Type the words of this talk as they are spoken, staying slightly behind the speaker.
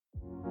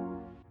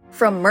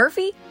From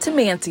Murphy to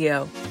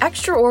Manteo,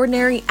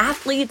 extraordinary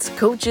athletes,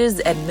 coaches,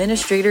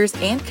 administrators,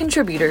 and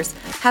contributors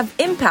have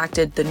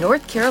impacted the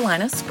North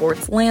Carolina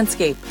sports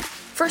landscape.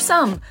 For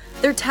some,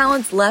 their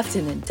talents left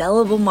an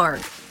indelible mark.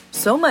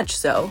 So much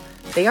so,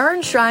 they are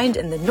enshrined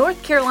in the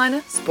North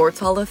Carolina Sports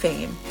Hall of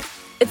Fame.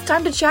 It's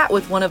time to chat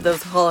with one of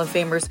those Hall of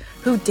Famers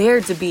who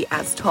dared to be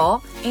as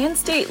tall and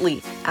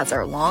stately as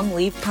our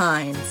long-leaf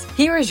pines.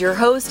 Here is your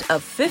host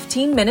of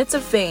 15 Minutes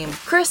of Fame,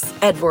 Chris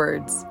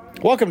Edwards.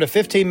 Welcome to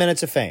 15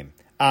 Minutes of Fame.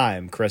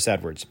 I'm Chris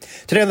Edwards.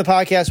 Today on the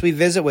podcast, we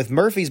visit with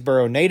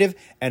Murfreesboro native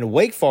and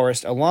Wake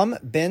Forest alum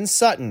Ben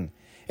Sutton.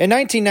 In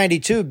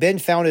 1992, Ben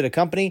founded a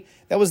company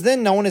that was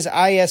then known as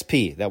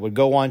ISP that would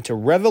go on to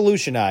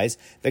revolutionize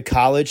the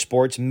college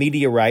sports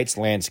media rights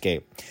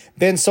landscape.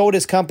 Ben sold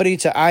his company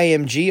to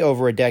IMG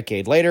over a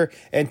decade later,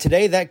 and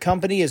today that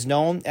company is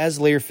known as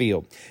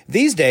Learfield.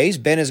 These days,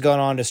 Ben has gone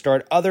on to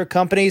start other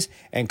companies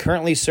and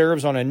currently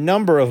serves on a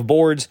number of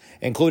boards,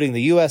 including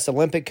the U.S.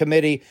 Olympic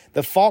Committee,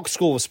 the Falk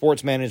School of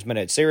Sports Management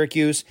at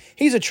Syracuse.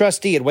 He's a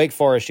trustee at Wake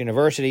Forest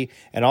University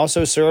and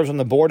also serves on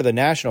the board of the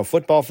National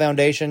Football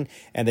Foundation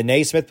and the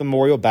Naismith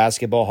Memorial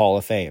Basketball Hall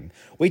of Fame.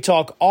 We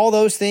talk all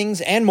those things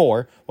and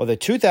more with a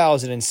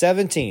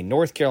 2017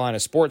 North Carolina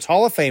Sports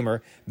Hall of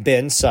Famer,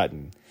 Ben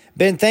Sutton.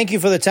 Ben, thank you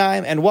for the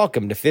time and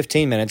welcome to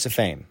 15 Minutes of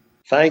Fame.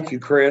 Thank you,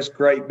 Chris.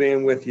 Great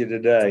being with you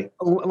today.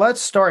 Let's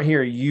start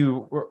here.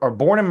 You are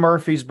born in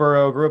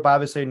Murfreesboro, grew up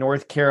obviously in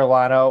North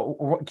Carolina.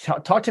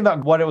 Talk to me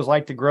about what it was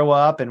like to grow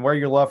up and where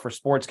your love for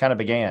sports kind of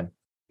began.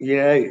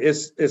 Yeah,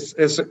 it's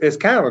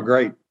kind of a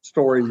great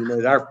story. You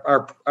know,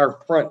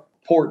 our front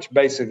porch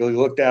basically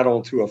looked out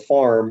onto a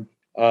farm.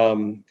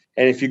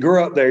 And if you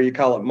grew up there, you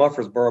call it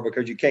Murfreesboro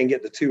because you can't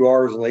get the two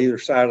R's on either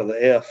side of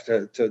the F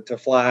to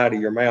fly out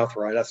of your mouth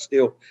right.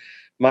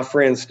 My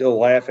friends still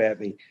laugh at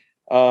me.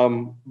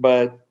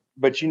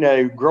 But you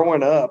know,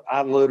 growing up,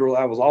 I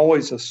was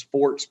always a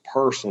sports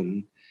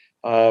person.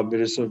 But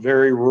it's a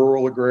very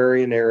rural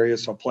agrarian area,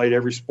 so I played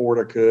every sport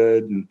I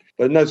could.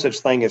 But no such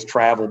thing as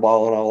travel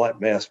ball and all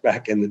that mess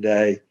back in the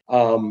day.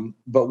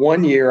 But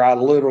one year, I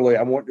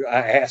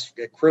asked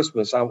at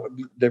Christmas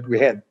that we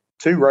had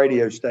 2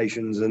 radio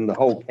stations in the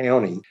whole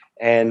county.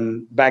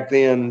 And back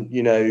then,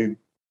 you know,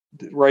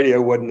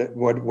 radio wasn't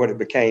what it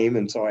became.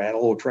 And so I had a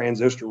little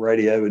transistor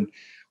radio. And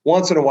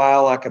once in a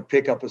while, I could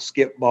pick up a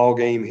skip ball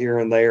game here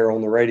and there on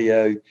the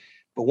radio.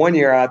 But one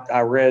year I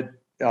read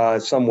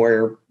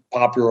somewhere,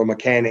 Popular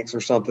Mechanics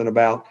or something,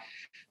 about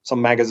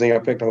some magazine I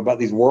picked up about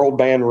these world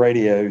band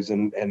radios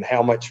and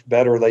how much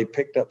better they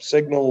picked up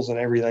signals and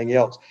everything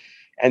else.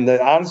 And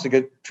the honest to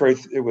good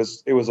truth, it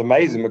was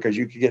amazing because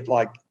you could get,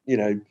 like, you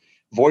know,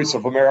 Voice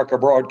of America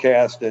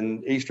broadcast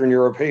and Eastern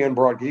European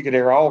broadcast. You could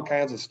hear all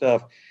kinds of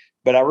stuff,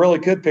 but I really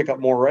could pick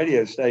up more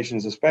radio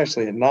stations,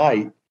 especially at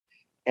night.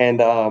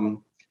 And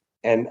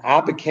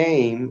I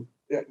became,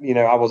 you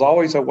know, I was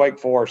always a Wake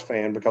Forest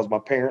fan because my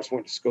parents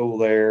went to school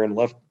there and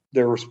left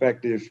their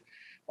respective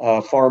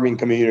farming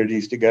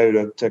communities to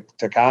go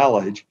to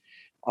college.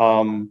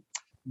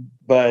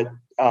 But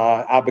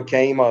I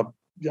became a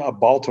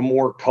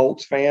Baltimore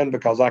Colts fan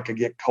because I could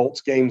get Colts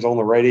games on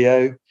the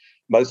radio.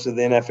 Most of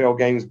the NFL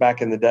games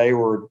back in the day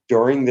were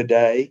during the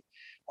day.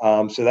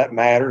 So that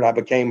mattered. I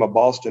became a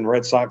Boston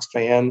Red Sox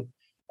fan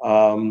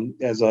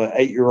as an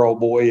 8-year-old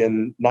boy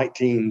in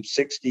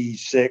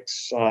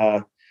 1966.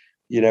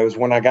 You know, is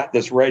when I got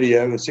this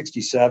radio. In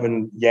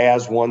 1967,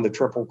 Yaz won the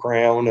Triple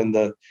Crown, and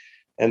the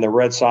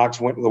Red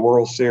Sox went to the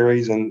World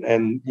Series.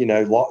 And you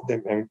know,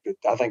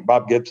 I think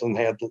Bob Gibson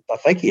had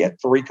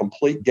 3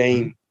 complete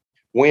game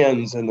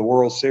wins in the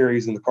World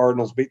Series, and the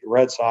Cardinals beat the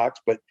Red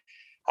Sox. But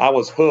I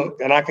was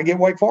hooked, and I could get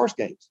Wake Forest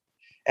games,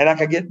 and I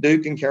could get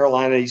Duke and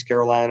Carolina, East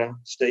Carolina,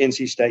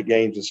 NC State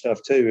games and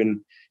stuff too.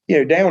 And you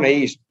know, down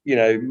east, you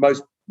know,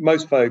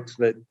 most folks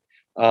that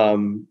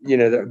you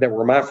know that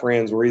were my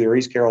friends were either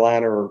East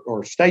Carolina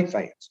or State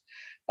fans.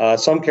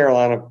 Some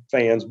Carolina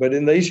fans, but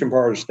in the eastern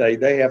part of the state,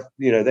 they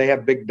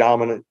have big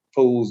dominant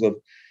pools of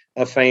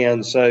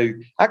fans. So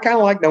I kind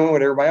of like knowing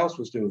what everybody else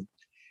was doing,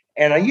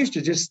 and I used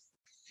to just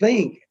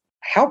think,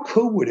 how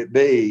cool would it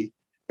be?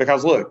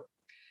 Because look,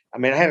 I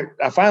mean,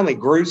 I finally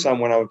grew some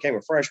when I became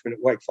a freshman at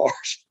Wake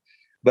Forest,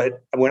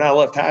 but when I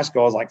left high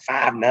school, I was like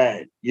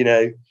 5'9", you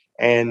know,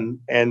 and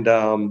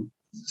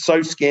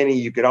so skinny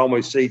you could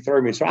almost see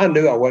through me. So I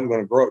knew I wasn't going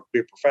to grow up to be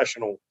a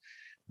professional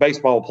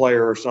baseball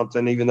player or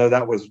something, even though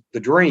that was the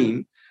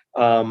dream.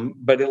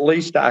 But at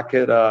least I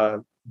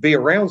could be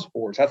around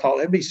sports. I thought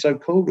it'd be so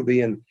cool to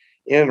be in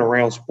and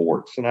around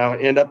sports. And I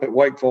end up at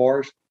Wake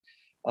Forest.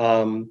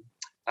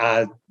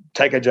 I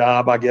take a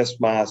job, I guess,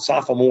 my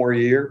sophomore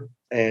year,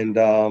 and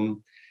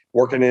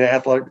working in the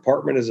athletic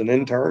department as an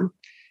intern.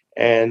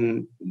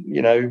 And,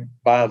 you know,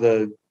 by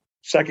the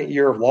second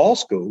year of law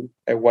school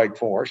at Wake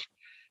Forest,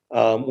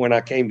 when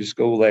I came to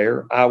school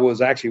there, I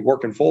was actually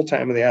working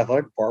full-time in the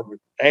athletic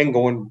department and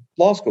going to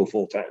law school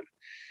full-time.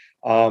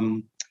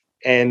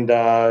 And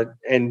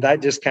that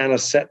just kind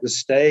of set the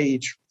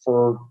stage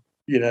for,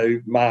 you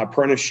know, my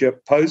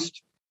apprenticeship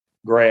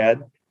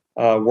post-grad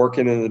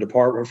working in the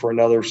department for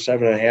another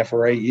 7.5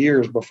 or 8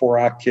 years before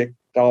I kicked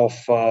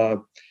off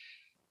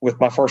with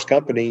my first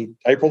company,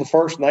 April the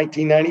 1st,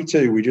 1992.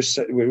 It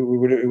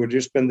would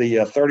just been the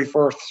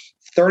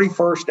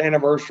 31st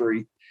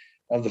anniversary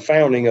of the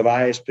founding of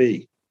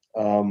ISP.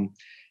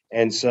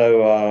 And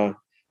so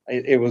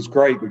it was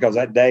great because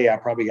that day I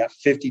probably got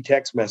 50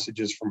 text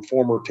messages from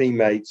former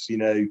teammates,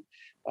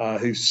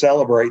 who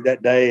celebrate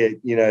that day,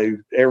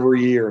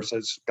 every year. So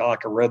it's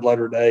like a red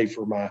letter day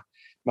for my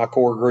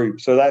core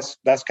group. So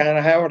that's kind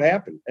of how it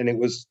happened. And it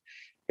was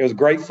a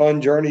great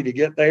fun journey to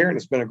get there. And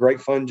it's been a great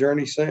fun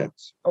journey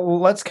since. Well,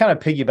 let's kind of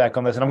piggyback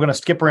on this. And I'm going to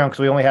skip around because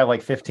we only have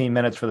like 15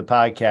 minutes for the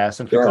podcast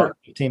and Sure.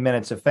 15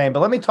 minutes of fame. But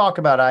let me talk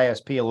about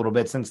ISP a little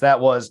bit, since that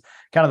was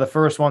kind of the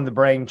first one, the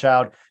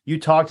brainchild. You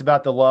talked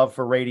about the love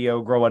for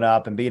radio growing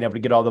up and being able to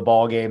get all the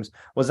ball games.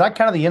 Was that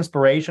kind of the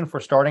inspiration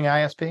for starting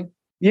ISP?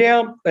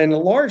 Yeah, in a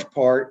large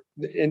part,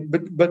 but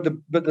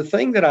the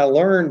thing that I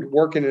learned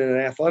working in an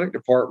athletic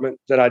department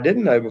that I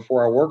didn't know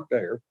before I worked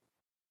there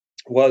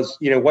was,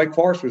 Wake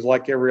Forest was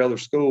like every other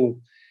school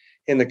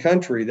in the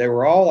country. They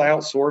were all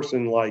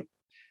outsourcing like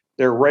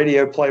their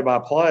radio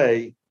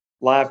play-by-play,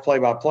 live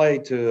play-by-play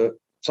to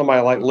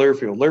somebody like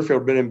Learfield. Learfield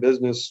had been in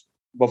business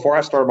before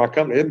I started my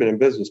company. It had been in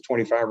business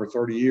 25 or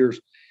 30 years.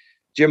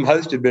 Jim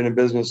Host had been in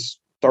business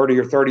 30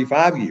 or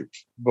 35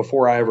 years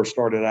before I ever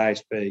started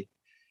ISP.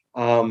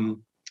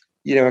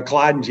 And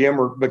Clyde and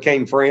Jim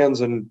became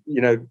friends, and,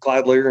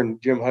 Clyde Lear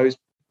and Jim Host,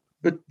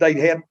 but they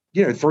had,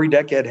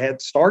 3-decade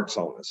head starts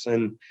on us.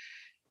 And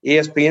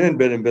ESPN had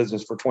been in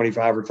business for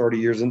 25 or 30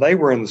 years, and they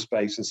were in the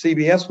space. And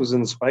CBS was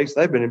in the space.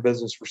 They've been in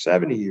business for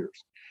 70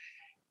 years.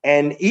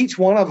 And each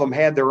one of them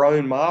had their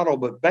own model,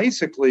 but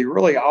basically,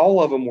 really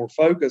all of them were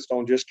focused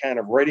on just kind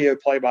of radio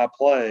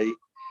play-by-play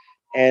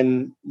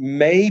and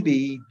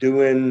maybe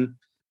doing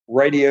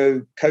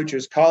radio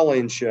coaches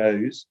call-in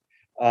shows.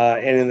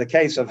 And in the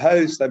case of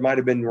Host, they might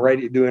have been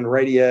doing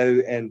radio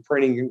and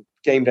printing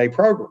game day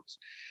programs.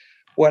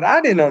 What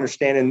I didn't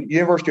understand, and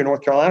University of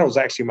North Carolina was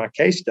actually my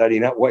case study,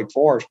 not Wake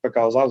Forest,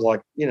 because I was like,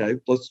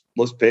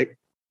 let's pick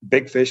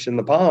big fish in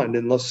the pond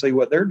and let's see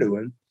what they're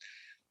doing.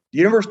 The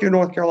University of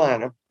North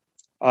Carolina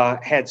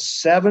had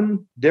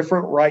 7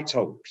 different rights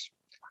holders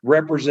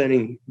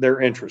representing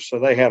their interests. So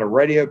they had a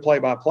radio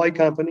play-by-play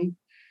company.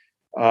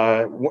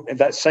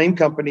 That same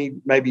company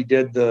maybe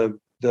did the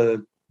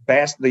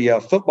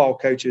football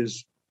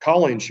coaches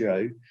call-in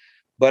show,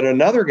 but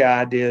another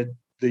guy did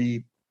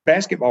the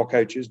basketball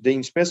coaches,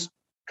 Dean Smith's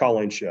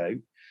call-in show.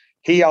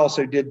 He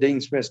also did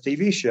Dean Smith's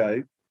TV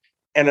show,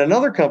 and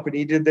another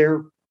company did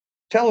their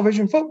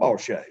television football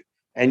show.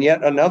 And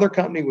yet another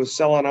company was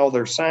selling all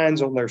their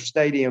signs on their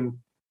stadium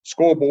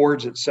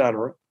scoreboards, et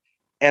cetera.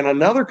 And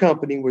another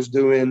company was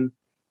doing,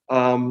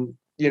 all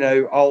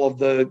of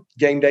the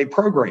game day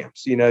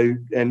programs,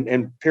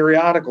 and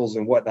periodicals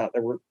and whatnot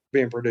that were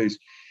being produced.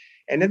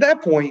 And at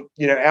that point,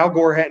 Al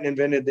Gore hadn't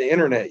invented the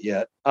internet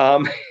yet.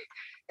 So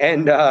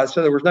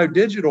there was no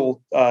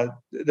digital,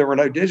 there were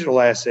no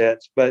digital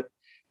assets, but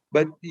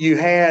you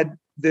had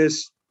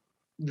this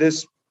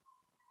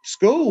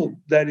school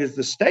that is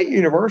the state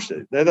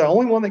university. They're the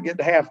only one that get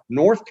to have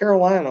North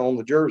Carolina on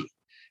the jersey,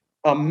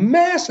 a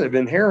massive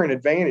inherent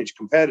advantage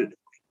competitively,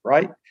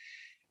 right?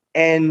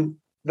 And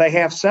they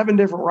have 7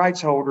 different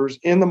rights holders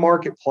in the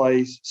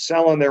marketplace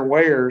selling their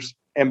wares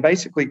and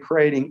basically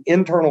creating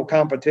internal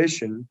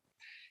competition,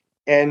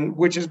 and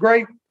which is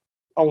great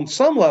on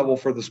some level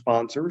for the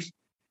sponsors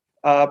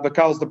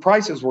because the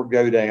prices will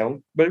go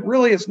down. But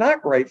really, it's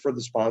not great for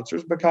the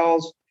sponsors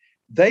because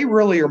they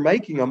really are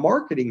making a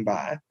marketing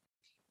buy,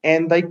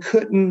 and they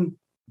couldn't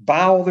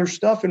buy all their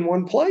stuff in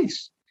one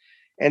place.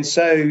 And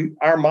so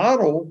our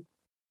model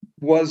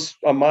was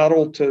a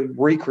model to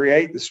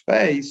recreate the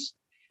space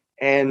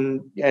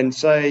and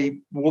say,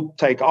 we'll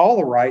take all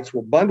the rights,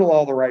 we'll bundle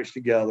all the rights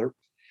together.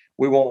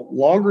 We want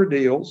longer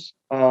deals.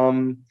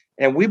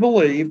 And we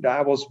believed,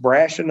 I was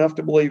brash enough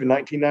to believe in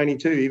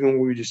 1992, even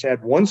when we just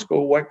had one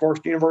school, Wake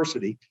Forest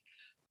University,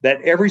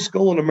 that every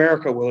school in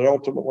America would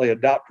ultimately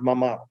adopt my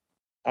model.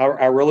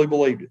 I really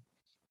believed it.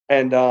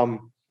 And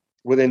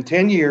within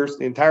 10 years,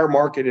 the entire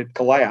market had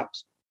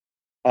collapsed.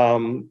 There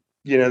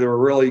were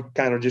really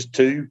kind of just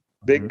 2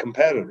 big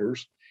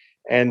competitors,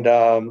 and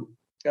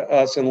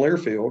us and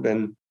Learfield,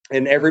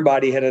 and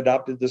everybody had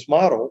adopted this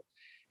model.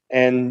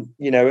 And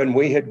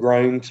we had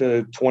grown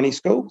to 20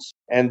 schools.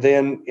 And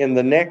then in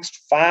the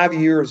next 5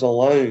 years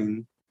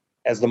alone,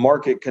 as the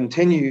market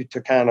continued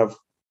to kind of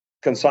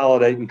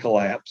consolidate and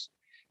collapse,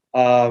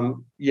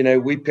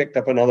 we picked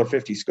up another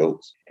 50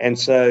 schools. And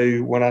so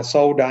when I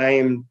sold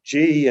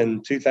IMG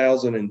in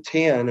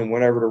 2010 and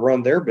went over to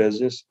run their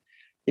business,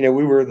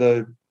 we were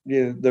the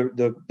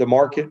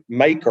market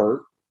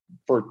maker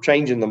for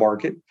changing the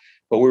market,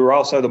 but we were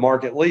also the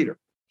market leader.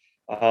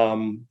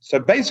 So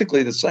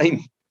basically the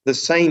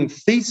same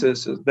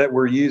thesis that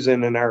we're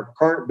using in our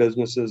current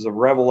businesses of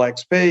Revel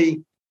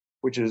XP,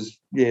 which is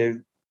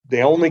the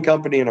only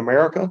company in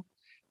America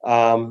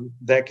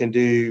that can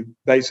do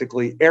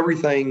basically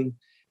everything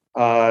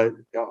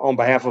on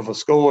behalf of a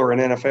school or an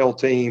NFL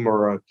team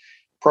or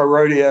pro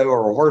rodeo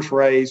or a horse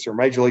race or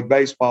Major League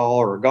Baseball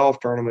or a golf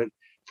tournament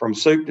from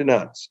soup to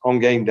nuts on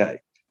game day.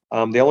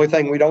 The only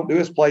thing we don't do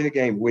is play the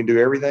game. We do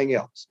everything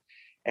else.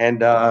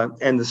 And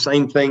the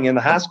same thing in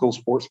the high school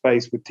sports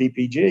space with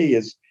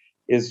TPG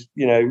is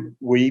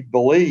we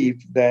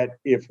believe that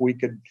if we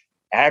could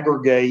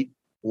aggregate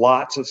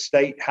lots of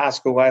state high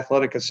school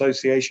athletic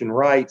association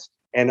rights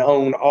and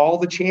own all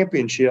the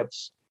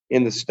championships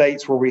in the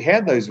states where we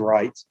had those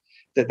rights,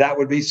 that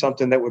would be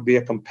something that would be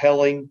a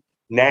compelling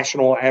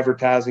national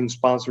advertising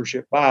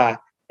sponsorship buy.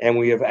 And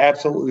we have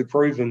absolutely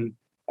proven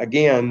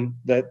again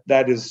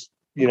that is,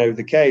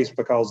 the case,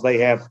 because they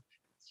have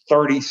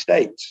 30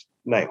 states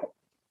now.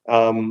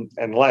 And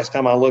the last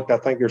time I looked, I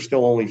think there's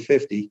still only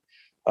 50.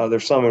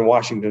 There's some in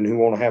Washington who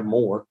want to have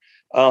more.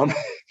 But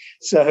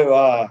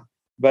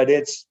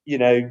it's,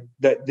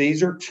 that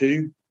these are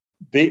two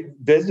big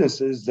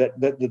businesses that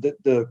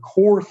the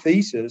core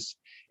thesis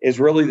is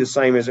really the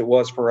same as it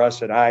was for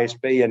us at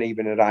ISB and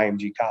even at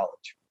IMG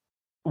College.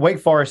 Wake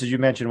Forest, as you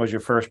mentioned, was your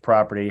first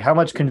property. How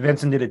much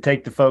convincing did it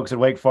take the folks at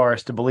Wake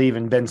Forest to believe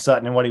in Ben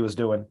Sutton and what he was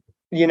doing?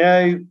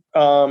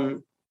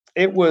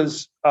 It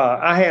was,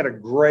 I had a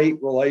great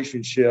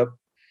relationship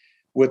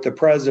with the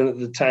president at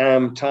the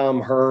time,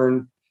 Tom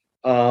Hearn.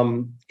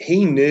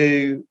 He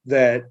knew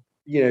that,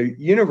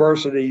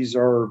 universities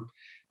are,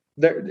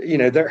 you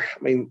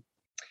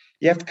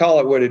have to call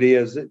it what it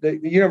is. The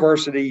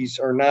universities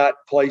are not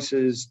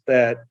places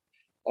that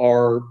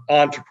are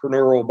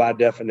entrepreneurial by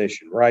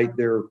definition, right?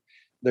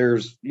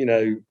 There's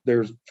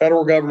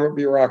federal government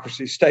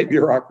bureaucracy, state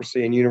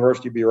bureaucracy, and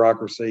university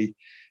bureaucracy.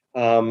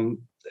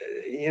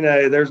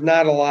 There's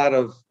not a lot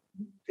of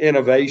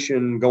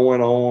innovation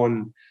going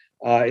on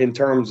in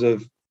terms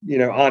of,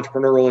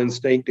 entrepreneurial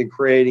instinct and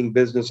creating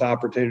business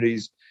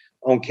opportunities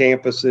on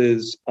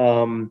campuses.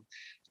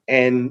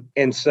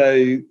 And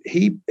so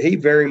he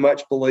very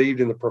much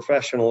believed in the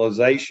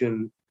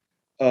professionalization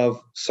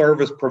of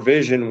service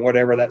provision,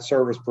 whatever that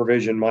service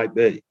provision might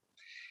be.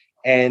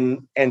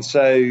 And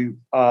so,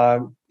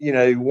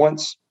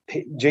 once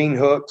Gene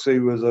Hooks,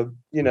 who was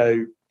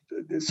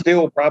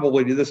still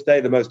probably to this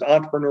day the most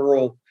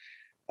entrepreneurial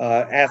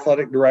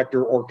athletic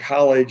director or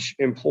college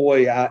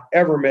employee I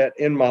ever met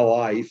in my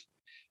life,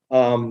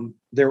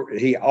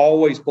 he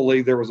always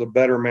believed there was a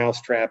better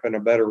mousetrap and a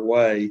better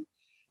way.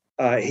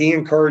 He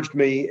encouraged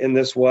me in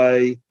this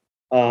way.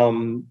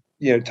 Tom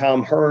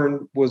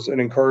Hearn was an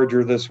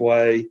encourager this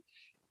way.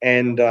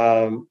 And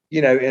so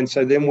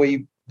then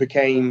we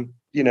became,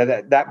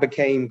 that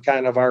became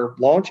kind of our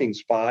launching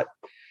spot.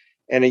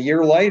 And a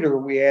year later,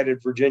 we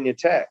added Virginia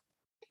Tech.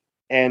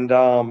 And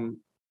that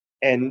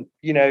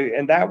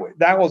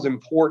was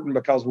important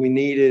because we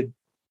needed,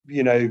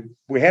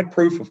 we had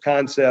proof of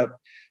concept,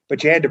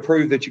 but you had to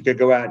prove that you could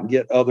go out and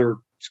get other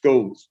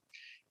schools.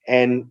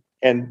 And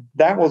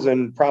that was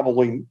in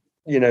probably,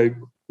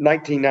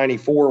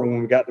 1994 when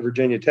we got the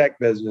Virginia Tech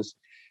business.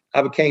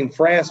 I became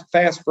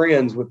fast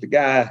friends with the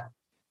guy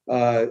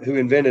who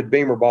invented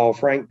Beamer ball,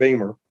 Frank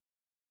Beamer.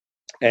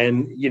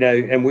 And,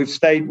 and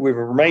we've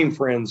remained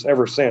friends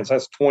ever since.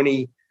 That's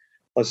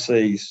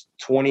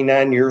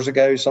 29 years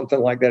ago, something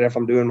like that, if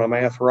I'm doing my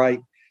math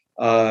right.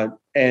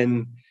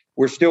 And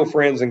we're still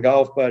friends and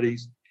golf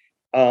buddies.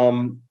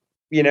 And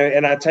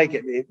I take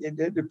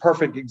the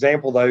perfect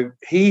example, though,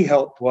 he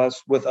helped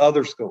us with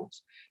other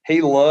schools.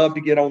 He loved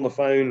to get on the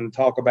phone and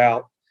talk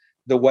about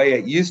the way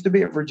it used to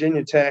be at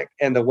Virginia Tech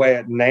and the way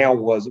it now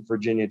was at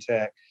Virginia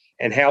Tech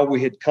and how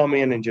we had come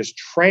in and just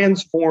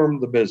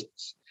transformed the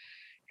business.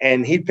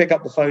 And he'd pick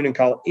up the phone and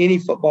call any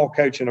football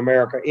coach in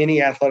America,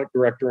 any athletic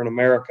director in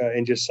America,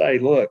 and just say,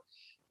 look,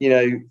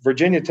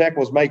 Virginia Tech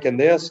was making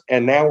this,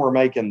 and now we're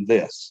making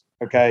this.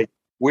 Okay.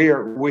 We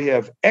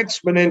have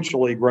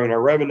exponentially grown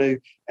our revenue,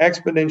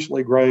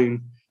 exponentially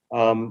grown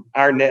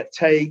our net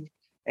take,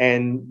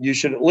 and you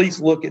should at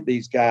least look at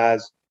these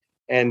guys.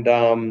 And,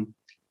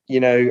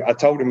 I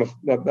told him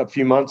a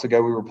few months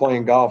ago, we were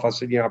playing golf. I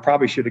said, I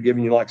probably should have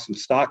given you like some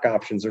stock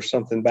options or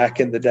something back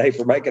in the day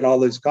for making all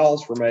those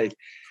calls for me.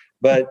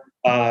 But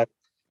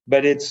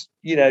it's,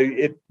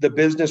 the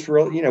business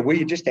really,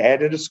 we just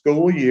added a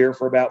school a year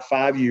for about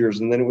 5 years.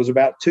 And then it was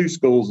about 2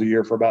 schools a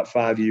year for about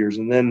 5 years.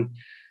 And then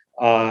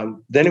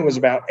it was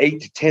about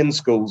 8 to 10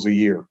 schools a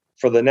year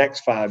for the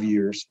next 5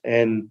 years.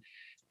 And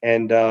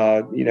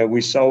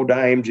we sold to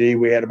IMG.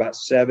 We had about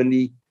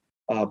 70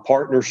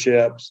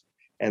 partnerships,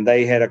 and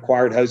they had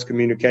acquired Host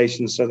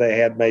Communications. So they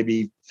had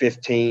maybe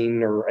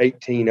 15 or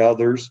 18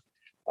 others,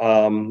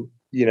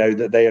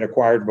 that they had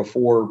acquired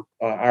before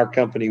our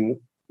company,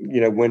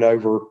 went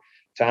over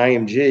to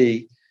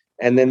IMG.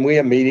 And then we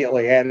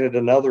immediately added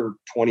another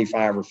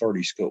 25 or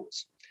 30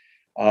 schools.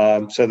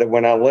 So that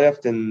when I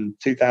left in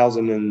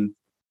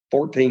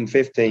 2014,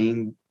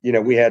 15,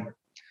 we had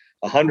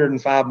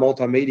 105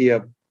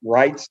 multimedia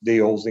rights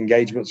deals,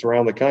 engagements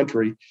around the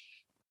country.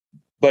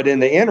 But in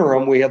the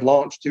interim, we had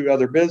launched 2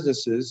 other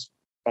businesses,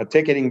 a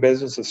ticketing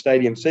business, a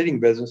stadium seating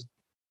business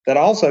that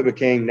also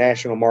became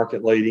national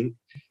market leading.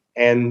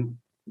 And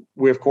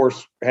we, of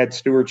course, had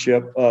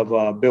stewardship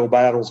of Bill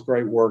Battle's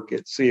great work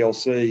at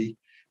CLC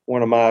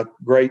one of my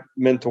great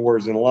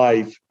mentors in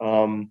life,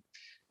 along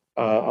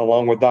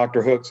with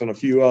Dr. Hooks and a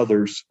few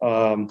others.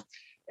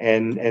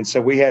 And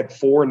so we had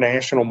 4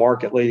 national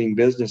market leading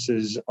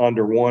businesses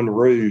under one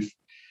roof.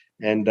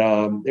 And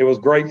it was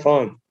great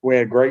fun. We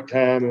had a great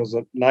time. It was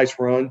a nice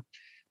run,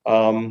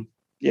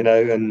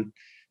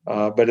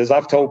 but as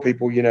I've told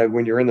people,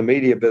 when you're in the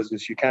media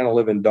business, you kind of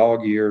live in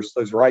dog years,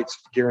 those rights,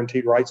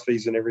 guaranteed rights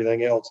fees and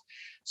everything else.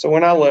 So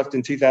when I left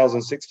in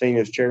 2016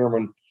 as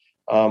chairman,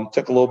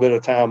 took a little bit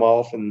of time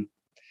off and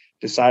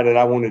decided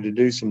I wanted to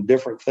do some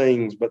different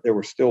things, but there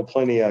was still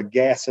plenty of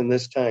gas in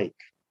this tank.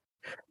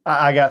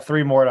 I got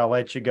 3 more and I'll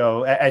let you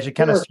go. As you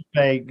kind of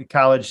survey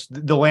college,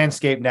 the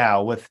landscape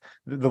now with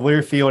the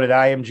Learfield and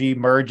IMG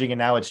merging, and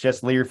now it's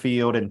just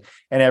Learfield and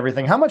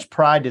everything. How much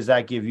pride does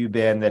that give you,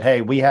 Ben, that,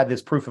 hey, we had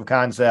this proof of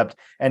concept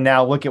and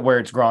now look at where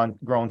it's grown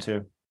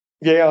to?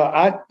 Yeah,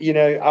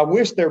 I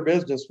wish their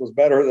business was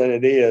better than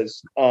it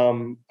is.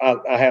 I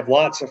have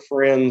lots of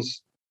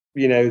friends,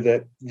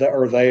 that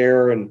are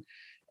there and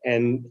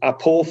I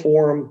pull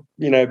for them,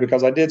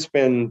 because I did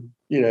spend,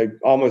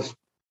 almost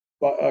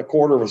a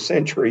quarter of a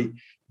century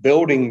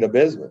building the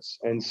business.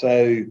 And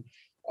so,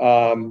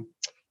 I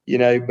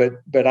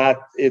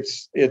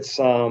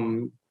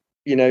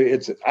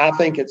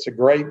think it's a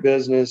great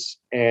business,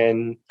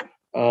 and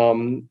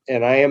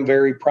I am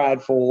very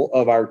prideful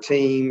of our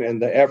team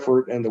and the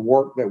effort and the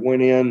work that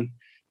went in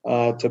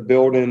to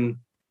building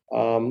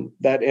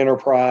that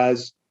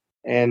enterprise.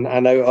 And I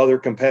know other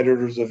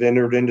competitors have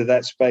entered into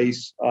that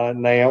space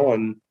now,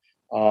 and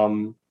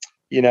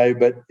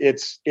but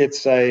it's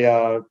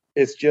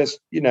just,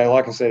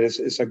 like I said,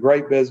 it's a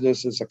great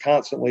business. It's a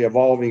constantly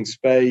evolving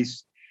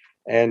space,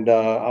 and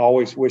I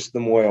always wish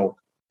them well.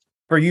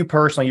 For you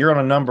personally, you're on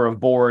a number of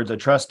boards, a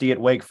trustee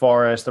at Wake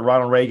Forest, the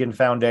Ronald Reagan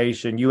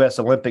Foundation, U.S.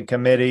 Olympic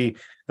Committee,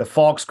 the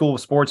Falk School of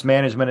Sports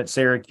Management at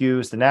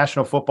Syracuse, the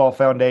National Football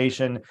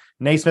Foundation,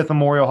 Naismith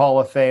Memorial Hall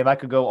of Fame. I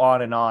could go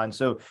on and on.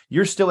 So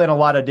you're still in a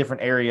lot of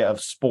different area of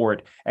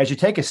sport. As you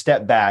take a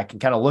step back and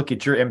kind of look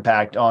at your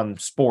impact on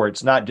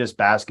sports, not just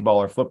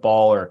basketball or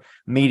football or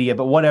media,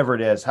 but whatever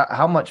it is,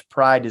 how much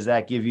pride does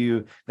that give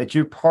you that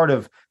you're part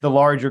of the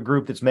larger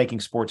group that's making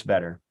sports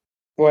better?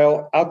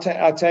 Well, I'll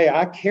tell you,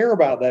 I care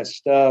about that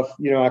stuff.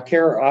 I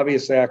care,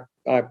 obviously,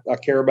 I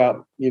care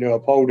about,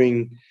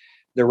 upholding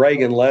the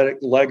Reagan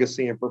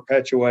legacy and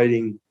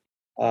perpetuating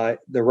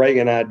the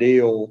Reagan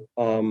ideal.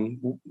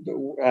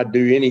 I'd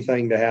do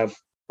anything to have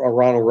a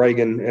Ronald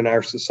Reagan in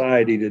our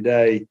society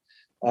today,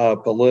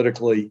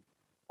 politically,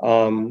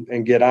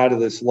 and get out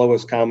of this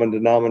lowest common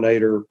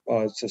denominator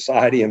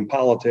society and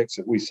politics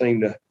that we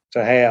seem to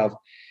have.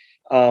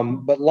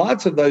 But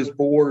lots of those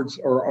boards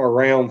are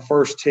around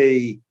First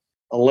Tee,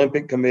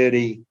 Olympic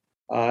Committee,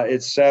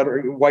 et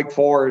cetera, Wake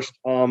Forest.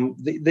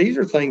 These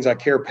are things I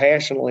care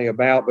passionately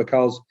about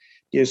because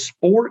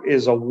sport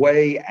is a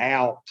way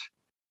out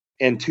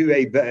and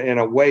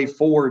a way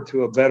forward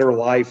to a better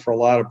life for a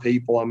lot of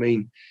people. I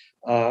mean,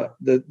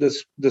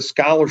 the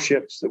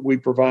scholarships that we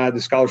provide,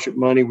 the scholarship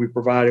money we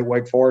provide at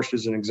Wake Forest,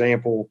 as an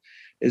example,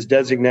 is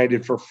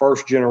designated for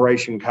first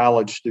generation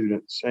college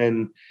students.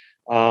 And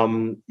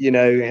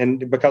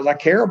and because I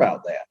care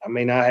about that. I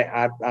mean,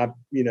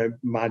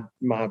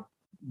 my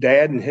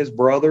dad and his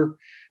brother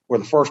were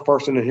the first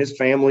person in his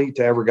family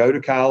to ever go to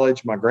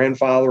college. My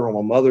grandfather on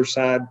my mother's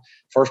side,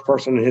 first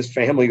person in his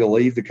family to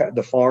leave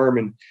the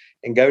farm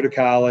and go to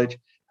college.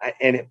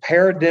 And it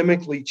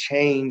paradigmically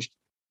changed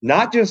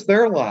not just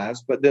their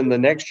lives, but then the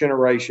next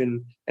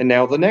generation and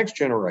now the next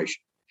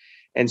generation.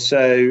 And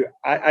so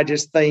I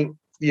just think,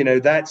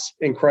 that's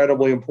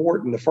incredibly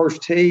important. The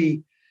First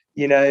Tee,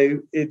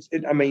 it's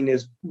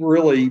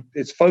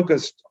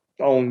focused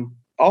on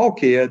all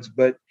kids,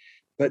 but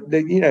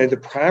the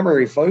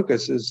primary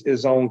focus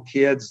is on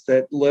kids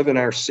that live in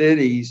our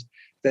cities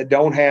that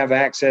don't have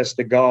access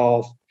to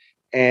golf,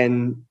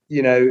 and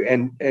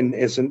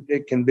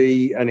it can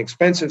be an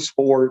expensive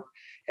sport,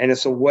 and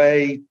it's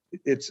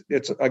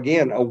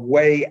again a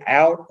way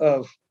out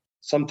of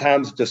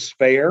sometimes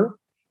despair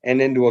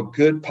and into a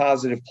good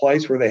positive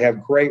place where they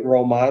have great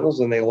role models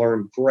and they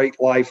learn great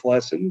life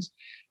lessons,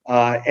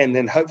 and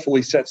then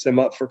hopefully sets them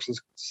up for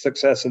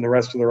success in the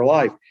rest of their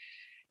life.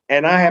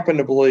 And I happen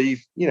to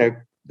believe,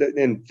 that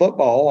in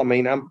football, I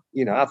mean, I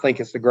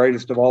think it's the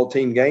greatest of all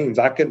team games.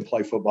 I couldn't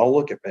play football.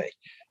 Look at me.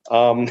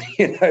 But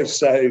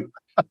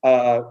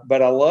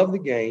I love the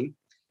game,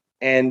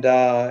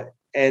 but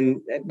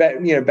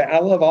I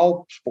love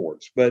all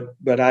sports, but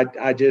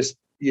I just,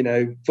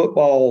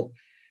 football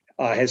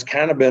has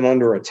kind of been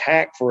under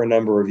attack for a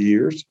number of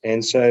years.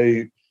 And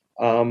so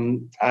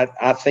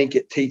I think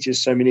it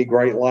teaches so many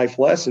great life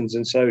lessons.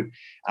 And so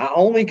I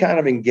only kind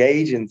of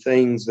engage in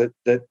things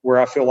that where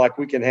I feel like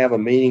we can have a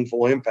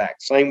meaningful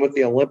impact. Same with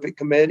the Olympic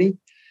Committee.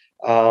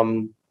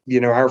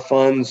 Our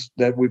funds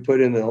that we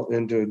put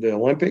into the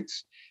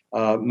Olympics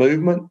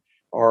movement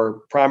are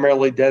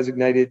primarily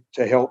designated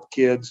to help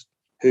kids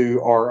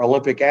who are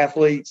Olympic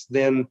athletes,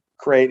 then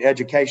create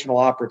educational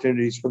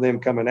opportunities for them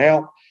coming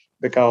out.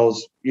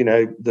 Because,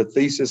 the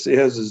thesis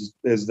is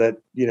that,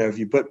 if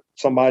you put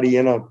somebody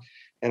in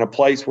and a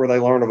place where they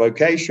learn a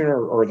vocation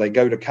or they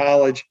go to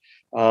college,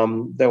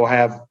 they'll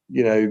have,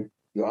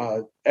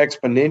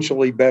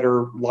 exponentially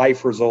better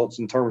life results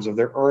in terms of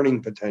their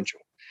earning potential.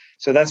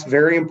 So that's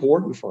very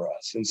important for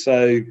us. And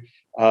so,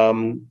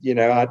 I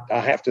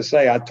have to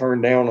say I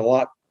turned down a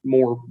lot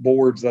more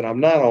boards that I'm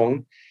not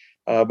on,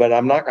 but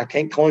I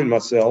can't clone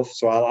myself.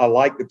 So I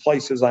like the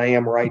places I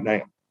am right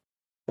now.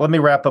 Let me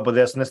wrap up with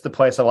this, and this is the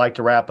place I like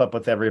to wrap up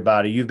with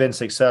everybody. You've been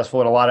successful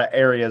in a lot of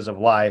areas of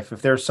life.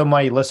 If there's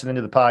somebody listening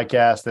to the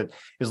podcast that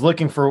is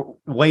looking for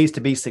ways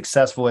to be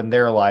successful in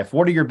their life,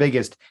 what are your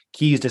biggest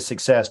keys to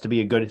success to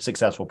be a good,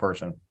 successful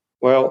person?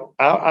 Well,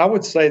 I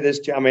would say this.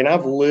 I mean,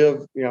 I've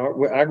lived,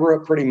 I grew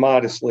up pretty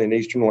modestly in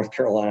Eastern North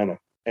Carolina,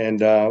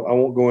 and I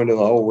won't go into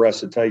the whole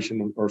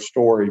recitation or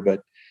story,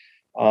 but,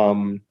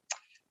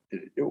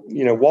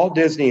 Walt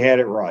Disney had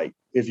it right.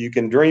 If you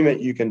can dream it,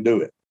 you can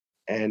do it.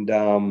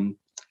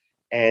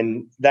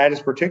 And that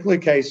is particularly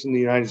the case in the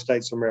United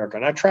States of America.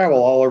 And I travel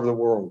all over the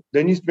world.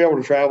 Didn't used to be able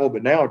to travel,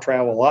 but now I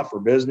travel a lot for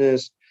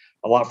business,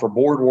 a lot for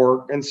board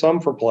work, and some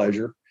for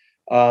pleasure.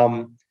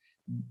 But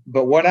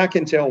what I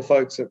can tell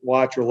folks that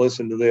watch or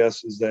listen to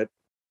this is that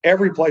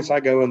every place I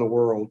go in the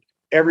world,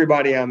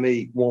 everybody I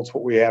meet wants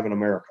what we have in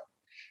America.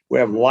 We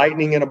have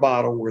lightning in a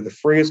bottle. We're the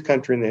freest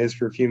country in the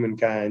history of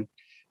humankind.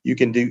 You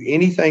can do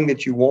anything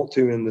that you want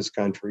to in this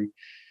country.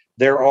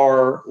 There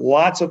are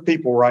lots of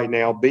people right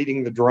now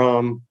beating the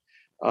drum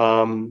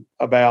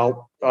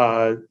about,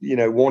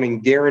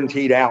 wanting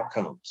guaranteed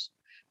outcomes,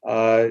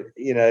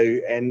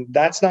 and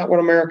that's not what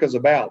America's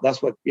about.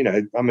 That's what,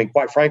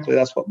 quite frankly,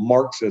 that's what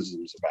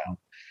Marxism's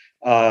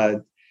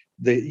about.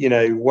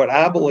 What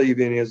I believe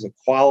in is the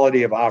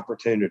quality of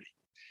opportunity.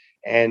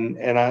 And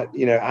I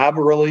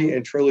really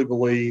and truly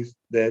believe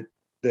that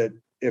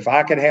if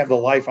I could have the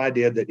life I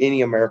did, that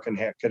any American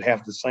could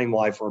have the same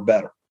life or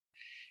better,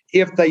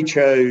 if they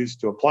chose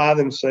to apply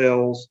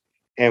themselves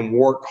and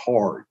work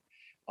hard.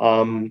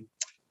 One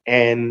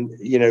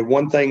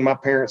thing my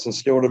parents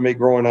instilled in me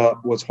growing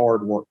up was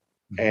hard work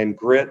and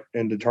grit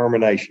and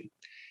determination.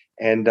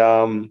 And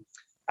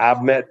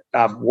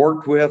I've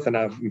worked with and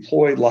I've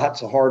employed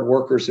lots of hard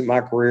workers in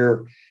my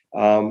career.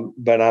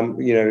 But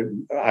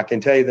I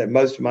can tell you that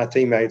most of my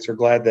teammates are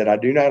glad that I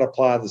do not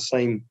apply the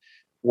same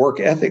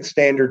work ethic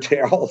standard to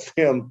all of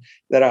them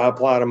that I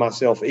apply to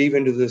myself.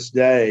 Even to this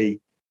day,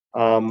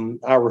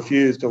 I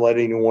refuse to let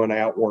anyone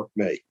outwork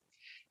me.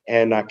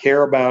 And I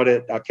care about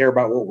it. I care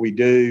about what we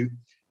do.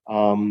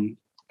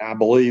 I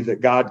believe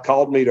that God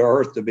called me to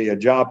earth to be a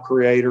job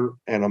creator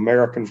and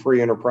American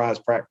free enterprise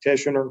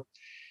practitioner.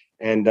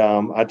 And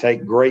I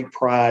take great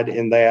pride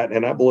in that.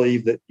 And I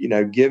believe that,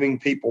 giving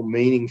people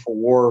meaningful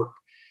work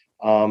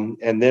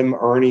and them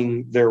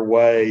earning their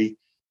way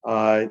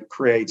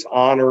creates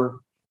honor,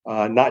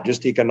 not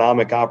just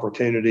economic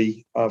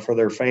opportunity for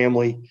their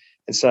family.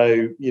 And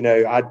so,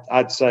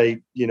 I'd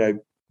say,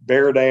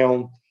 bear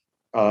down,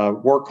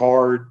 work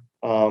hard,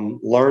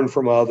 learn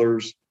from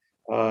others,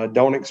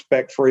 don't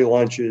expect free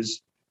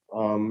lunches,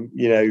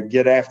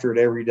 get after it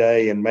every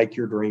day and make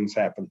your dreams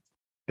happen.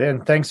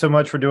 Ben, thanks so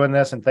much for doing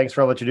this, and thanks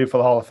for all that you do for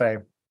the Hall of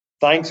Fame.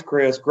 Thanks,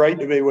 Chris. Great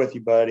to be with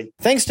you, buddy.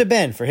 Thanks to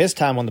Ben for his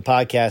time on the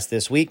podcast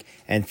this week,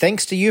 and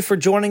thanks to you for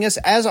joining us,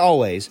 as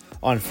always,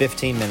 on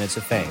 15 Minutes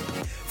of Fame.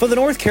 For the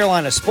North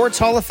Carolina Sports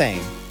Hall of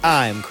Fame,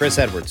 I'm Chris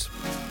Edwards.